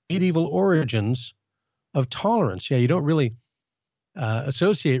the Medieval Origins of Tolerance. Yeah, you don't really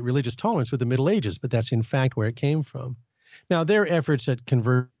associate religious tolerance with the Middle Ages, but that's in fact where it came from. Now, their efforts at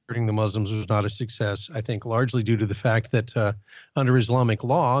converting the Muslims was not a success, I think, largely due to the fact that under Islamic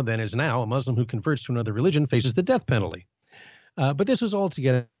law, then as now, a Muslim who converts to another religion faces the death penalty. But this was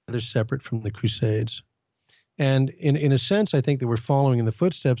altogether separate from the Crusades. And in a sense, I think they were following in the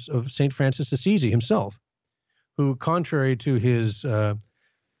footsteps of St. Francis Assisi himself, who, contrary to his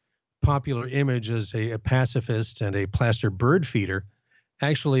popular image as a pacifist and a plaster bird feeder,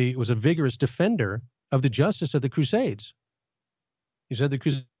 actually was a vigorous defender of the justice of the Crusades. He said the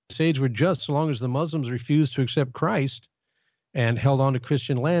Crusades were just so long as the Muslims refused to accept Christ and held on to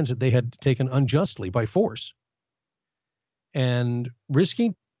Christian lands that they had taken unjustly by force. And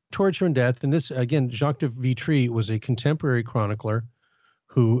risking torture and death, and this, again, Jacques de Vitry was a contemporary chronicler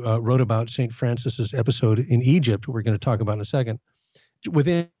who wrote about St. Francis's episode in Egypt, we're going to talk about in a second,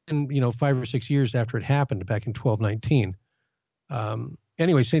 within 5 or 6 years after it happened, back in 1219.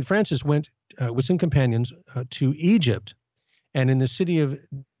 Anyway, St. Francis went with some companions to Egypt, and in the city of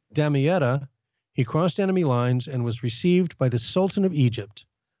Damietta, he crossed enemy lines and was received by the Sultan of Egypt,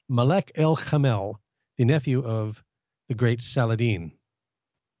 Malek el-Khamel, the nephew of the great Saladin.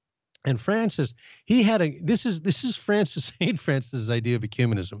 And Francis, he had this is St. Francis's idea of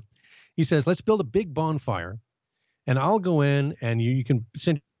ecumenism. He says, let's build a big bonfire, and I'll go in, and you can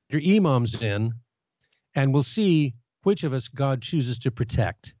send your imams in, and we'll see which of us God chooses to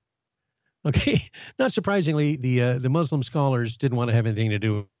protect. Okay, not surprisingly, the Muslim scholars didn't want to have anything to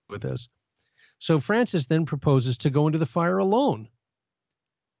do with this. So Francis then proposes to go into the fire alone,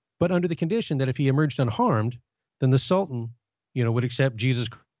 but under the condition that if he emerged unharmed, then the Sultan, would accept Jesus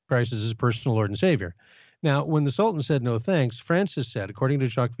Christ as his personal Lord and Savior. Now, when the Sultan said no thanks, Francis said, according to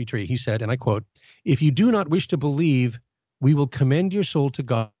Jacques Vitry, he said, and I quote, "If you do not wish to believe, we will commend your soul to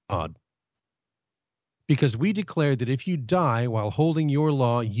God, because we declare that if you die while holding your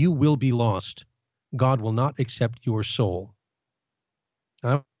law, you will be lost. God will not accept your soul."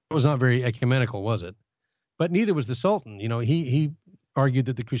 That was not very ecumenical, was it? But neither was the Sultan. He argued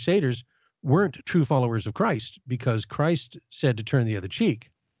that the Crusaders weren't true followers of Christ because Christ said to turn the other cheek.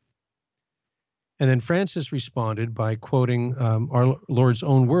 And then Francis responded by quoting our Lord's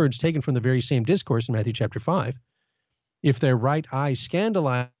own words taken from the very same discourse in Matthew chapter 5. "If their right eye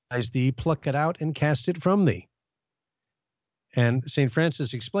scandalize thee, pluck it out and cast it from thee." And St.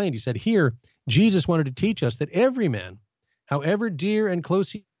 Francis explained, he said, here, Jesus wanted to teach us that every man, however dear and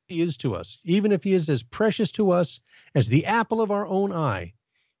close he is to us, even if he is as precious to us as the apple of our own eye,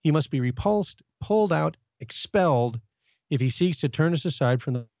 he must be repulsed, pulled out, expelled, if he seeks to turn us aside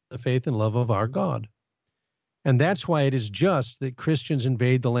from the faith and love of our God. And that's why it is just that Christians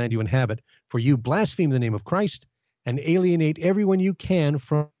invade the land you inhabit, for you blaspheme the name of Christ and alienate everyone you can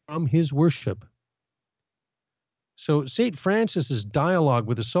from his worship. So St. Francis's dialogue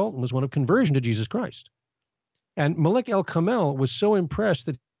with the Sultan was one of conversion to Jesus Christ. And Malek el-Khamel was so impressed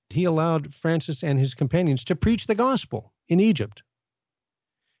that he allowed Francis and his companions to preach the gospel in Egypt.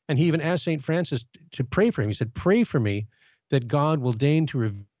 And he even asked St. Francis to pray for him. He said, "Pray for me that God will deign to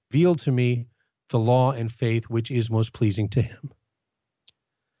reveal to me the law and faith which is most pleasing to him."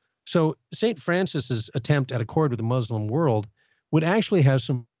 So St. Francis's attempt at accord with the Muslim world would actually have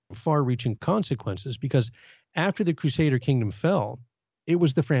some far-reaching consequences, because after the Crusader kingdom fell, it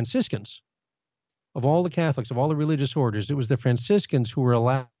was the Franciscans. Of all the Catholics, of all the religious orders, it was the Franciscans who were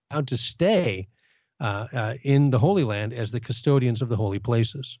allowed to stay in the Holy Land as the custodians of the holy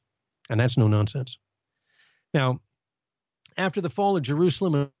places. And that's no nonsense. Now, after the fall of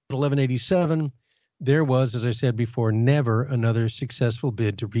Jerusalem in 1187, there was, as I said before, never another successful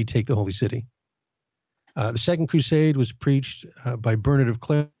bid to retake the Holy City. The Second Crusade was preached by Bernard of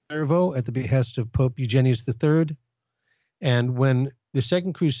Clairvaux at the behest of Pope Eugenius III. And when the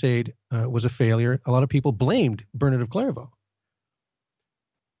Second Crusade was a failure, a lot of people blamed Bernard of Clairvaux.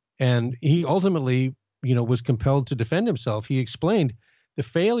 And he ultimately, was compelled to defend himself. He explained the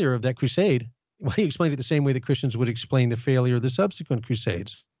failure of that crusade. Well, he explained it the same way that Christians would explain the failure of the subsequent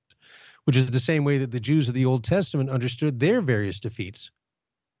crusades, which is the same way that the Jews of the Old Testament understood their various defeats.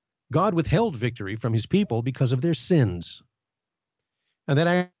 God withheld victory from his people because of their sins. And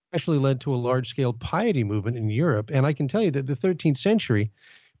that actually led to a large-scale piety movement in Europe. And I can tell you that the 13th century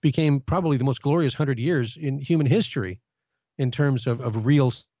became probably the most glorious 100 years in human history in terms of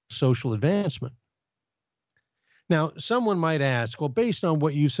real social advancement. Now, someone might ask, well, based on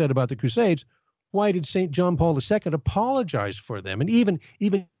what you said about the Crusades, why did St. John Paul II apologize for them and even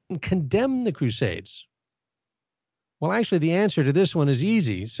condemn the Crusades? Well, actually, the answer to this one is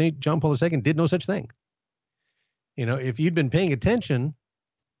easy. St. John Paul II did no such thing. If you'd been paying attention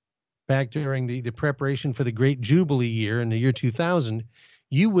back during the preparation for the Great Jubilee year in the year 2000,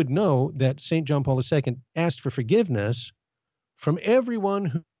 you would know that St. John Paul II asked for forgiveness from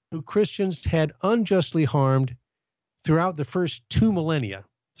everyone who Christians had unjustly harmed throughout the first 2 millennia.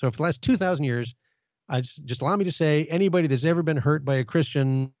 So for the last 2,000 years, just allow me to say, anybody that's ever been hurt by a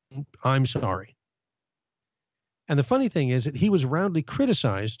Christian, I'm sorry. And the funny thing is that he was roundly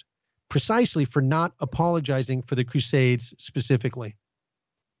criticized precisely for not apologizing for the Crusades specifically.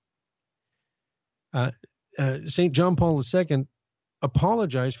 St. John Paul II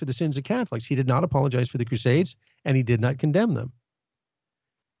apologized for the sins of Catholics. He did not apologize for the Crusades, and he did not condemn them.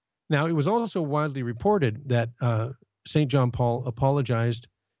 Now, it was also widely reported that St. John Paul apologized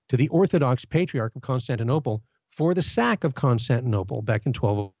to the Orthodox Patriarch of Constantinople for the sack of Constantinople back in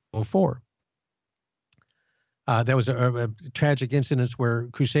 1204. That was a tragic incident where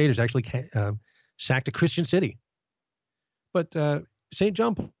Crusaders actually sacked a Christian city. But St.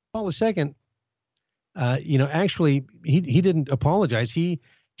 John Paul II, actually, he didn't apologize. He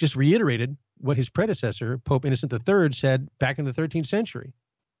just reiterated what his predecessor, Pope Innocent III, said back in the 13th century,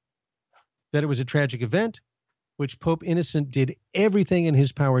 that it was a tragic event, which Pope Innocent did everything in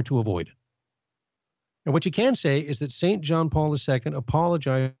his power to avoid. And what you can say is that St. John Paul II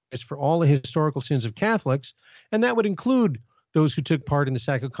apologized for all the historical sins of Catholics, and that would include those who took part in the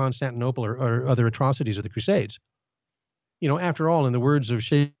sack of Constantinople or other atrocities of the Crusades. After all, in the words of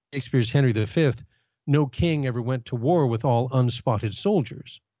Shakespeare's Henry V, no king ever went to war with all unspotted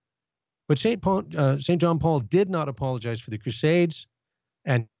soldiers. But St. John Paul did not apologize for the Crusades,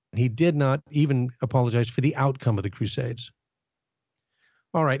 and he did not even apologize for the outcome of the Crusades.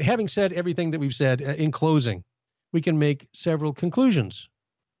 All right, having said everything that we've said, in closing, we can make several conclusions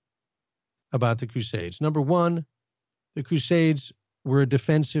about the Crusades. Number one, the Crusades were a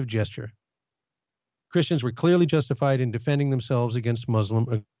defensive gesture. Christians were clearly justified in defending themselves against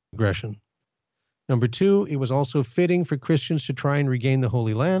Muslim aggression. Number two, it was also fitting for Christians to try and regain the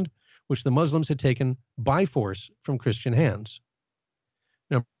Holy Land, which the Muslims had taken by force from Christian hands.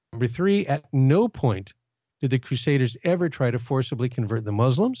 Number three, at no point did the Crusaders ever try to forcibly convert the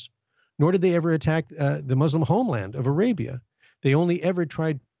Muslims, nor did they ever attack the Muslim homeland of Arabia. They only ever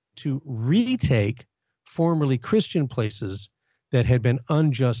tried to retake formerly Christian places that had been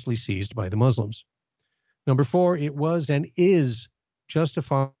unjustly seized by the Muslims. Number four, it was and is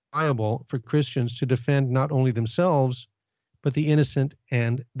justifiable for Christians to defend not only themselves, but the innocent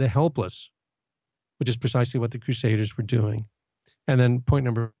and the helpless, which is precisely what the Crusaders were doing. And then point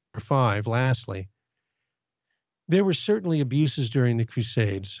number five, lastly, there were certainly abuses during the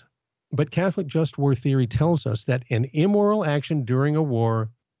Crusades, but Catholic just war theory tells us that an immoral action during a war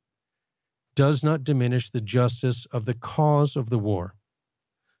does not diminish the justice of the cause of the war.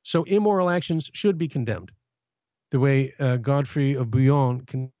 So immoral actions should be condemned, the way Godfrey of Bouillon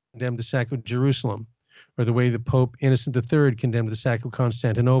condemned the sack of Jerusalem, or the way the Pope Innocent III condemned the sack of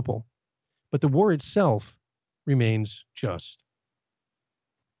Constantinople. But the war itself remains just.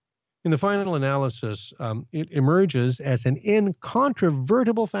 In the final analysis, it emerges as an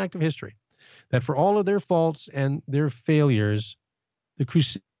incontrovertible fact of history that for all of their faults and their failures, the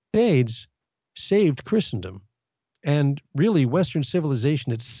Crusades saved Christendom and really Western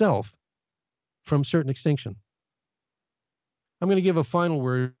civilization itself from certain extinction. I'm going to give a final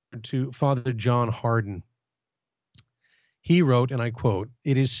word to Father John Hardon. He wrote, and I quote,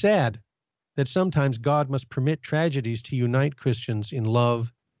 "It is sad that sometimes God must permit tragedies to unite Christians in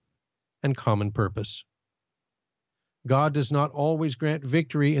love and common purpose. God does not always grant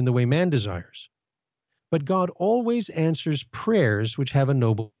victory in the way man desires, but God always answers prayers which have a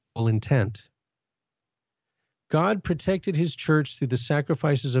noble intent. God protected his church through the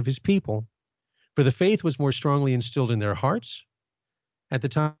sacrifices of his people, for the faith was more strongly instilled in their hearts. At the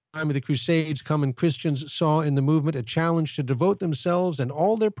time of the Crusades, common Christians saw in the movement a challenge to devote themselves and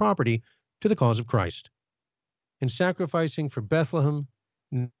all their property to the cause of Christ. In sacrificing for Bethlehem,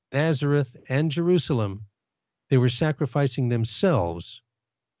 Nazareth, and Jerusalem, they were sacrificing themselves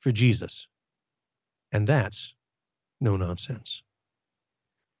for Jesus. And that's no nonsense."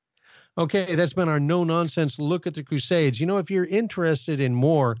 Okay, that's been our no-nonsense look at the Crusades. You know, if you're interested in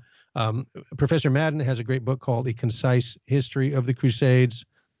more, Professor Madden has a great book called A Concise History of the Crusades.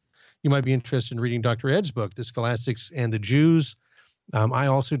 You might be interested in reading Dr. Ed's book, The Scholastics and the Jews. I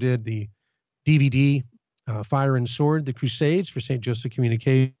also did the DVD, Fire and Sword, The Crusades, for St. Joseph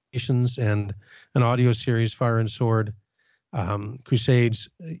Communications, and an audio series, Fire and Sword, Crusades,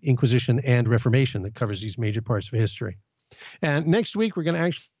 Inquisition, and Reformation, that covers these major parts of history. And next week, we're going to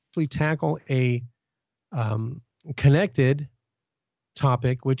actually tackle a connected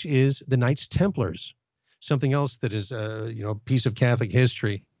topic, which is the Knights Templars, something else that is a piece of Catholic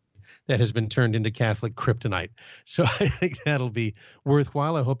history that has been turned into Catholic kryptonite. So I think that'll be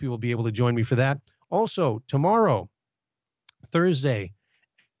worthwhile. I hope you will be able to join me for that. Also, tomorrow, Thursday,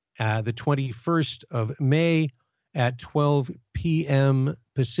 the 21st of May at 12 p.m.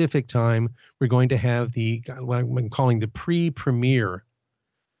 Pacific time, we're going to have what I'm calling the pre-premiere,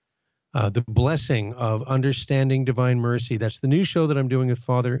 the Blessing of Understanding Divine Mercy. That's the new show that I'm doing with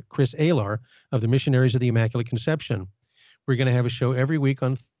Father Chris Alar of the Missionaries of the Immaculate Conception. We're going to have a show every week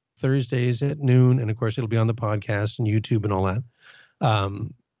on Thursdays at noon, and of course it'll be on the podcast and YouTube and all that,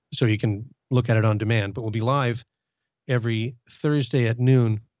 so you can look at it on demand. But we'll be live every Thursday at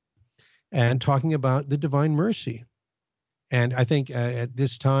noon and talking about the Divine Mercy. And I think at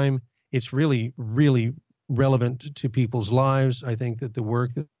this time it's really, really relevant to people's lives. I think that the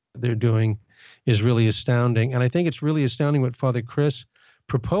work that they're doing is really astounding. And I think it's really astounding what Father Chris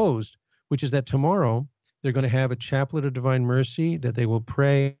proposed, which is that tomorrow they're going to have a Chaplet of Divine Mercy that they will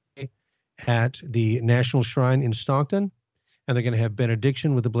pray at the National Shrine in Stockton, and they're going to have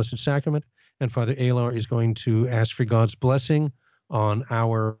benediction with the Blessed Sacrament, and Father Alar is going to ask for God's blessing on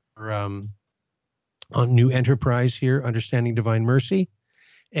our on new enterprise here, Understanding Divine Mercy,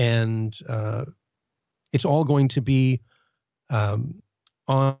 and it's all going to be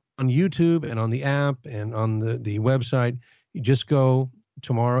on YouTube and on the app and on the website. You just go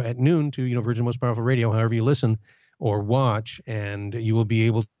tomorrow at noon to Virgin Most Powerful Radio, however you listen or watch, and you will be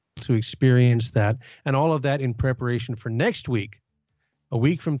able to experience that, and all of that in preparation for next week, a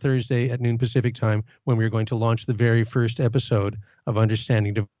week from Thursday at noon Pacific time, when we're going to launch the very first episode of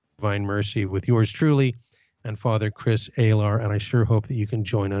Understanding Divine Mercy with yours truly and Father Chris Alar, and I sure hope that you can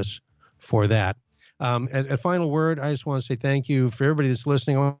join us for that. A final word, I just want to say thank you for everybody that's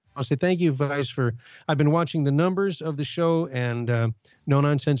listening. I want to say thank you guys I've been watching the numbers of the show, and No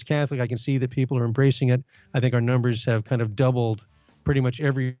Nonsense Catholic, I can see that people are embracing it. I think our numbers have kind of doubled pretty much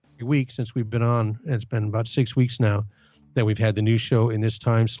every week since we've been on. It's been about 6 weeks now that we've had the new show in this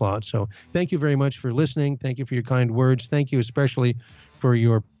time slot. So thank you very much for listening. Thank you for your kind words. Thank you especially for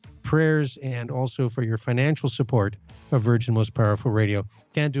your prayers and also for your financial support of Virgin Most Powerful Radio.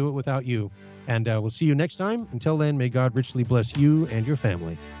 Can't do it without you. And we'll see you next time. Until then, may God richly bless you and your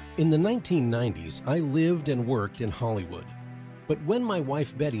family. In the 1990s, I lived and worked in Hollywood. But when my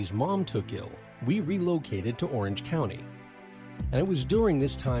wife Betty's mom took ill, we relocated to Orange County. And it was during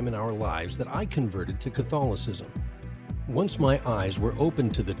this time in our lives that I converted to Catholicism. Once my eyes were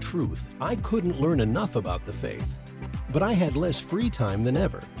opened to the truth, I couldn't learn enough about the faith. But I had less free time than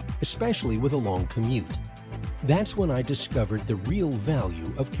ever, especially with a long commute. That's when I discovered the real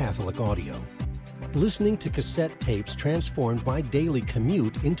value of Catholic audio. Listening to cassette tapes transformed my daily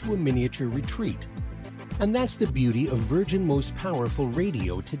commute into a miniature retreat. And that's the beauty of Virgin Most Powerful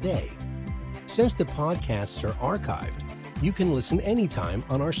Radio today. Since the podcasts are archived, you can listen anytime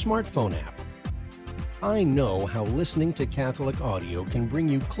on our smartphone app. I know how listening to Catholic audio can bring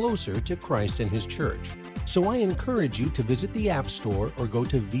you closer to Christ and His Church. So I encourage you to visit the App Store or go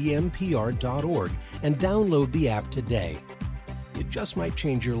to vmpr.org and download the app today. It just might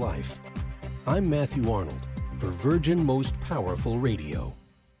change your life. I'm Matthew Arnold for Virgin Most Powerful Radio.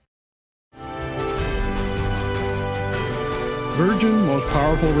 Virgin Most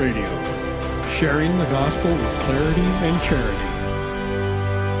Powerful Radio, sharing the gospel with clarity and charity.